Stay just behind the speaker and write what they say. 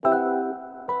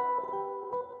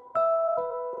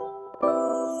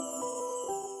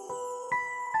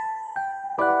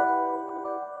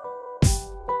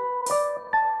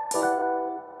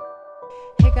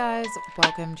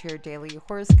Welcome to your daily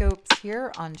horoscopes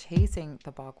here on Chasing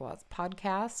the Bagwas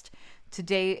podcast.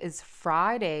 Today is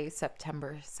Friday,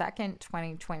 September 2nd,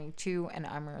 2022, and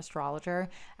I'm your astrologer,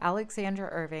 Alexandra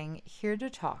Irving, here to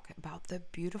talk about the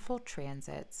beautiful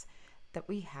transits that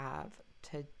we have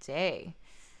today.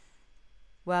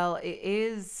 Well, it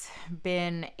has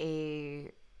been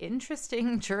a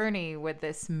interesting journey with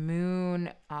this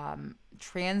moon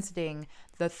transiting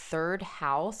the third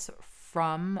house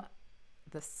from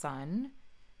the sun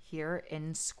here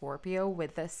in Scorpio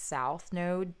with the south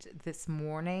node this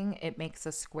morning. It makes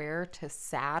a square to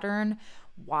Saturn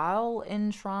while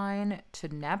in trine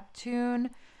to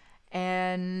Neptune.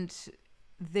 And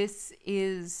this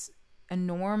is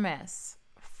enormous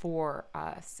for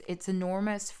us. It's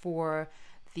enormous for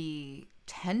the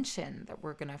tension that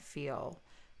we're going to feel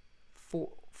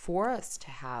for us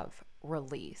to have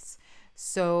release.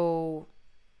 So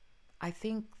I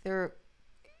think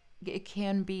it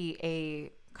can be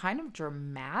a kind of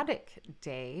dramatic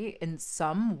day in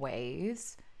some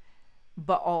ways,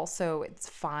 but also it's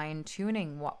fine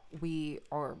tuning what we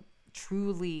are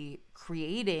truly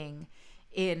creating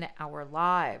in our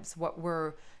lives, what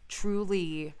we're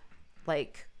truly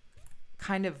like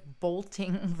kind of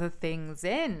bolting the things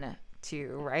in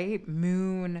to, right?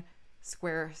 Moon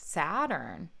square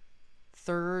Saturn,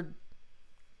 third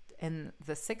and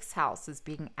the sixth house is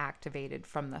being activated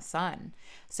from the sun.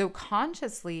 So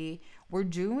consciously, we're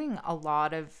doing a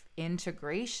lot of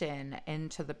integration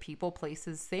into the people,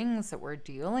 places, things that we're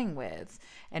dealing with,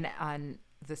 and on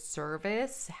the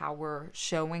service, how we're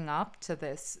showing up to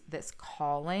this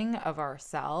calling of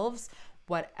ourselves,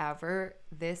 whatever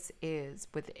this is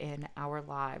within our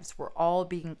lives. We're all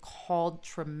being called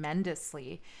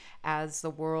tremendously as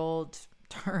the world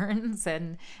turns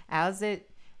and as it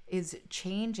is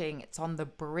changing. It's on the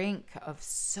brink of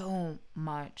so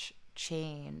much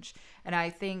change. And I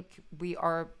think we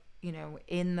are,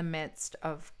 in the midst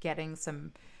of getting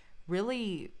some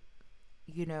really,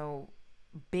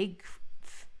 big,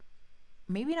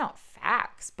 maybe not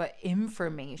facts, but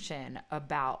information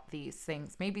about these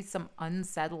things, maybe some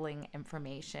unsettling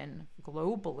information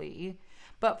globally.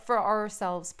 But for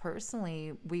ourselves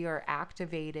personally, we are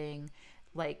activating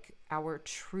like our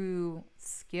true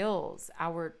skills,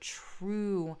 our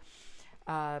true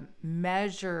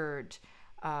measured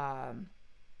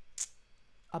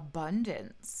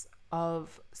abundance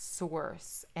of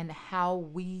source and how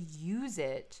we use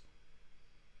it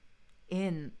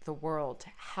in the world,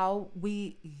 how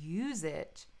we use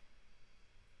it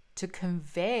to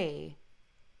convey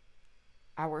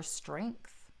our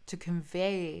strength, to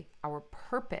convey our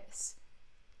purpose,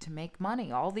 to make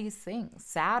money, all these things.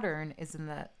 Saturn is in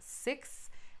the sixth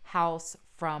house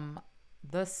from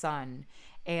the sun,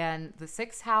 and the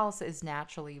sixth house is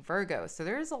naturally Virgo. So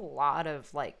there's a lot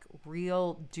of like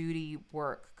real duty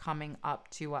work coming up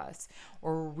to us,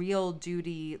 or real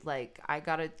duty, like I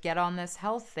gotta get on this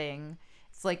health thing.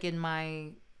 It's like in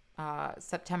my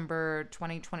September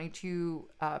 2022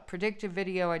 predictive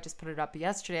video, I just put it up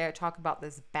yesterday. I talk about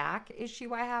this back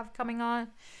issue I have coming on.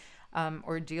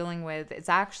 Or dealing with. It's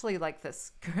actually like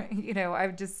this,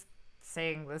 I'm just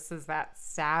saying this is that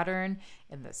Saturn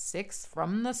in the sixth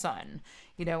from the sun,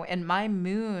 and my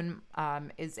moon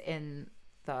is in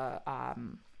the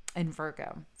in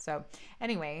Virgo. So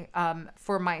anyway,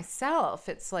 for myself,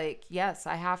 it's like, yes,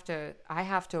 I have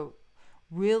to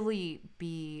really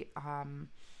be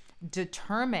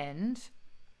determined,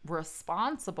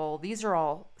 responsible. These are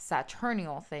all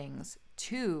Saturnial things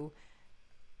to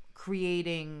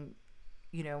creating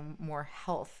more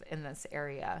health in this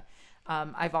area.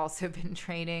 I've also been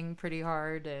training pretty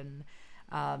hard, and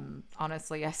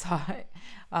honestly, I saw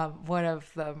one of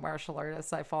the martial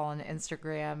artists I follow on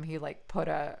Instagram. He like put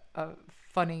a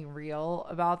funny reel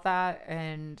about that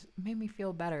and made me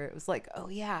feel better. It was like, oh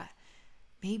yeah,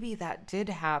 maybe that did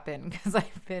happen because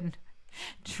I've been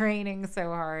training so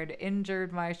hard,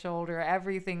 injured my shoulder,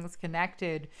 everything's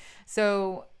connected.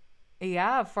 So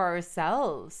yeah, for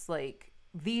ourselves, like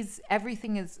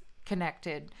everything is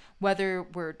connected, whether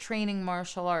we're training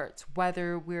martial arts,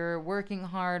 whether we're working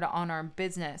hard on our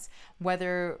business,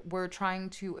 whether we're trying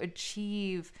to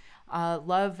achieve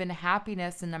love and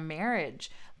happiness in a marriage,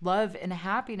 love and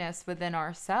happiness within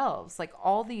ourselves. Like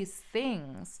all these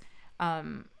things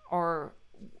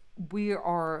we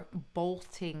are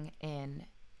bolting in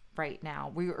right now.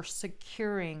 We are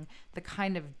securing the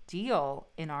kind of deal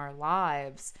in our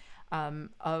lives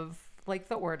of like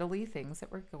the orderly things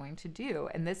that we're going to do.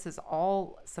 And this is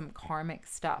all some karmic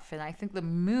stuff. And I think the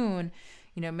moon,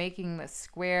 making the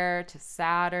square to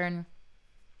Saturn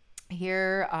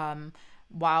here,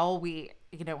 while we,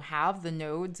 have the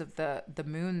nodes of the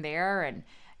moon there, and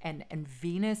and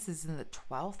Venus is in the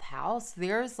 12th house,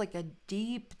 there's like a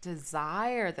deep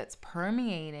desire that's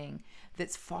permeating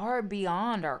that's far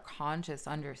beyond our conscious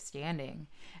understanding.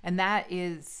 And that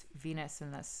is Venus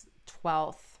in this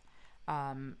 12th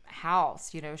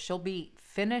house. You know, she'll be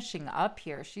finishing up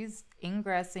here. She's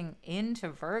ingressing into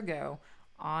Virgo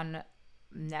on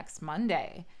next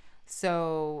Monday.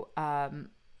 So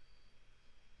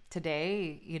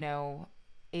today, you know,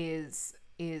 is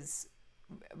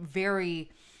very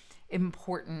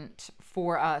important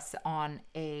for us on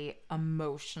a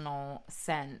emotional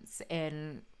sense,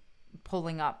 and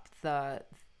pulling up the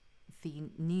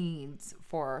needs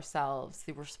for ourselves,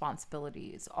 the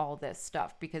responsibilities, all this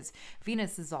stuff, because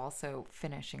Venus is also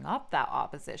finishing up that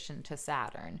opposition to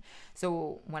Saturn.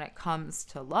 So when it comes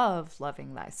to love,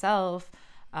 loving thyself,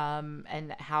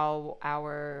 and how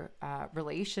our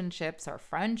relationships, our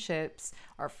friendships,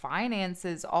 our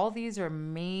finances, all these are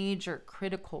major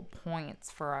critical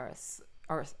points for us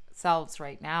ourselves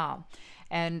right now.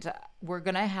 And we're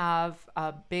going to have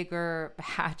a bigger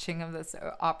hatching of this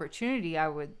opportunity, I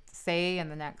would say, in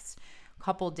the next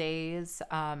couple days,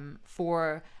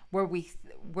 for where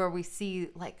we see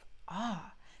like,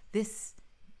 this,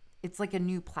 it's like a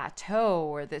new plateau,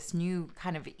 or this new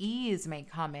kind of ease may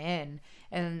come in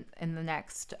the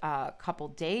next couple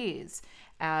days,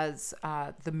 as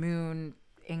the moon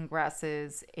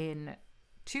ingresses in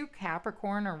to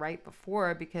Capricorn, or right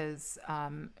before, because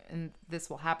and this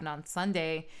will happen on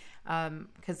Sunday,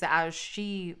 because as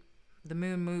the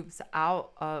moon moves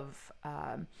out of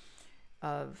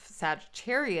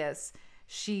Sagittarius,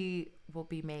 she will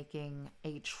be making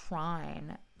a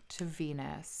trine to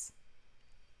Venus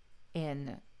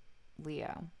in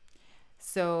Leo.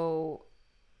 So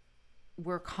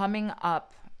we're coming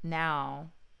up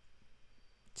now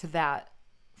to that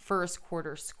first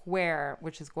quarter square,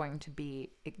 which is going to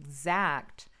be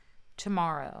exact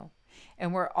tomorrow.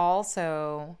 And we're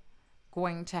also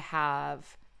going to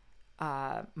have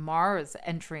Mars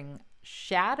entering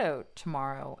shadow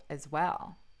tomorrow as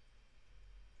well.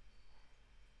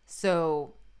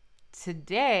 So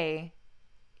today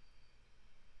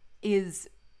is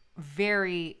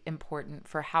very important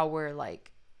for how we're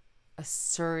like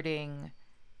asserting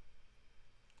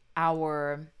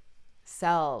ourselves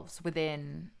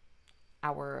within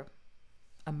our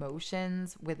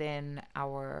emotions, within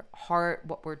our heart,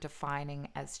 what we're defining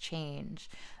as change,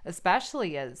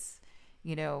 especially as,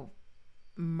 you know,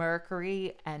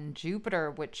 Mercury and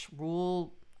Jupiter, which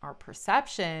rule our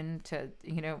perception, to,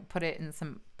 you know, put it in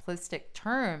simplistic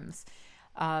terms,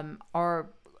 are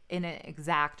in an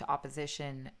exact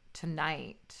opposition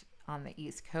tonight on the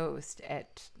East Coast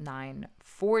at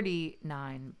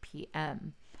 9:49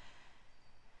 p.m.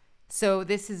 So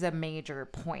this is a major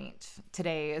point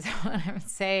today, is what I'm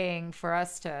saying, for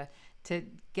us to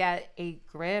get a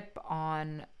grip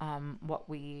on what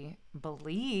we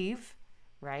believe,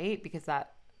 right? Because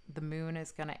that the moon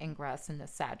is going to ingress into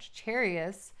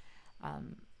Sagittarius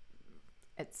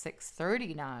at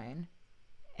 6:39,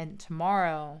 and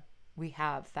tomorrow we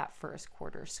have that first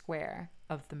quarter square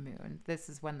of the moon. This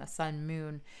is when the sun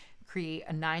moon create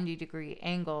a 90-degree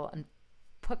angle and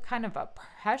put kind of a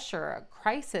pressure, a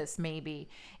crisis maybe,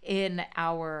 in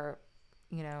our,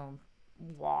 you know,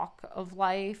 walk of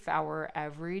life, our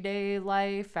everyday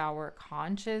life, our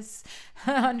conscious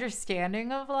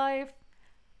understanding of life.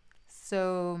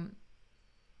 So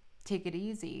take it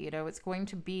easy. You know, it's going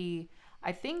to be,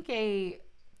 I think, a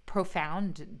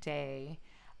profound day.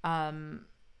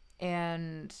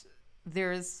 And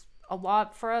there's a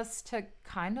lot for us to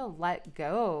kind of let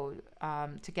go,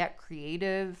 to get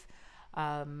creative,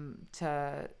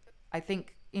 to, I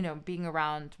think, you know, being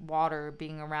around water,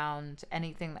 being around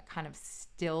anything that kind of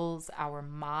stills our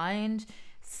mind,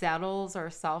 settles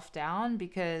ourselves down,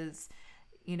 because,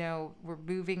 you know, we're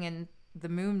moving in, the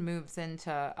moon moves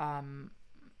into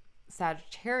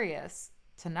Sagittarius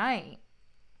tonight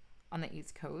on the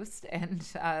East Coast, and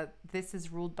this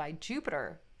is ruled by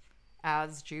Jupiter,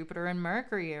 as Jupiter and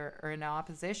Mercury are in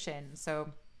opposition.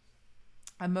 So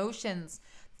emotions,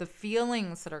 the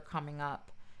feelings that are coming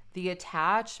up, the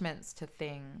attachments to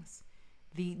things,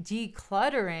 the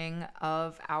decluttering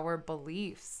of our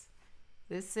beliefs.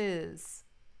 This is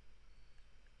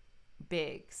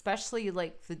big, especially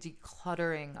like the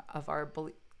decluttering of our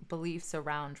beliefs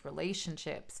around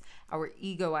relationships, our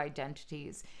ego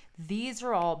identities. These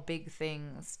are all big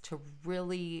things to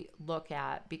really look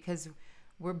at, because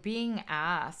we're being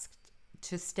asked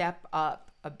to step up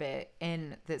a bit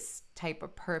in this type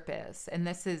of purpose. And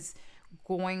this is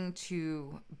going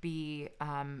to be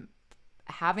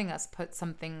having us put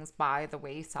some things by the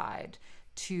wayside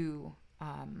to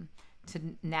to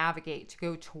navigate, to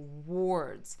go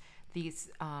towards these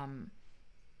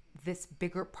this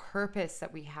bigger purpose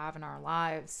that we have in our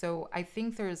lives. So I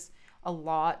think there's a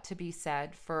lot to be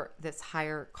said for this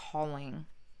higher calling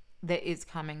that is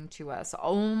coming to us.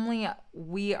 Only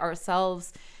we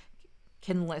ourselves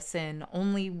can listen.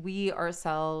 Only we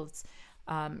ourselves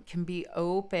can be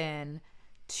open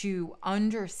to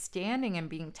understanding and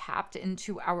being tapped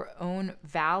into our own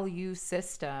value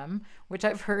system, which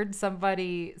I've heard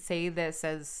somebody say this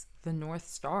as the North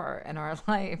Star in our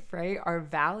life, right? Our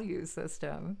value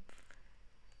system.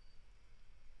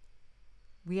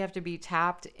 We have to be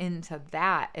tapped into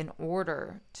that in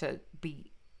order to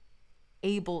be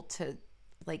able to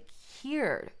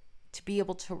hear, to be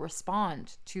able to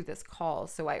respond to this call.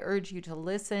 So I urge you to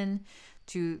listen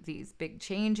to these big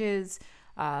changes.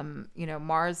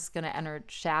 Mars is going to enter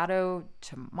shadow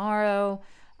tomorrow,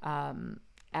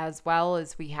 as well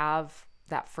as we have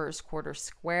that first quarter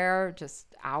square just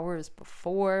hours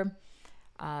before.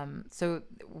 So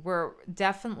we're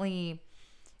definitely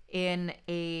in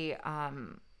a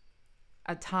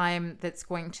time that's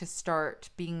going to start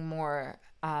being more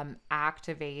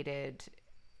activated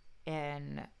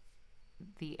in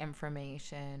the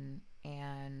information,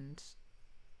 and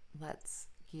let's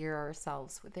gear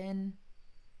ourselves within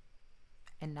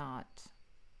and not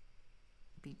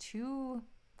be too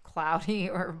cloudy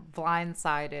or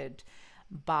blindsided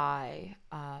by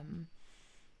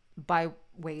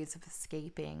ways of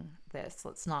escaping this.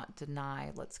 Let's not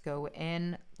deny. Let's go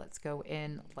in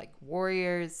like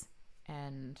warriors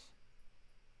and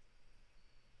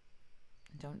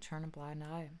don't turn a blind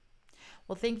eye.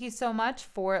 Well, thank you so much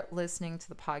for listening to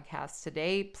the podcast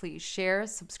today. Please share,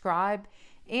 subscribe,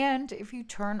 and if you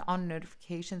turn on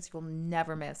notifications, you'll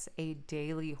never miss a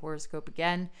daily horoscope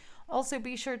again. Also,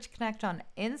 be sure to connect on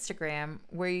Instagram,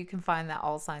 where you can find that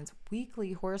All Signs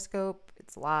weekly horoscope.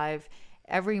 It's live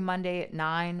every Monday at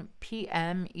 9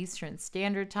 p.m. Eastern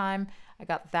Standard Time. I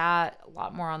got that, a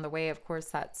lot more on the way. Of course,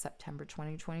 that September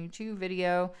 2022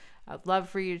 video. I'd love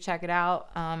for you to check it out.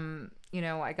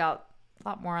 I got a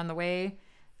lot more on the way.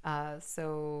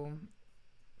 So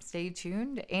stay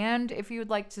tuned. And if you would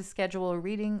like to schedule a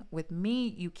reading with me,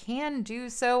 you can do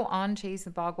so on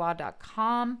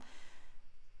chasingthebagua.com.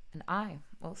 And I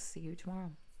will see you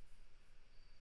tomorrow.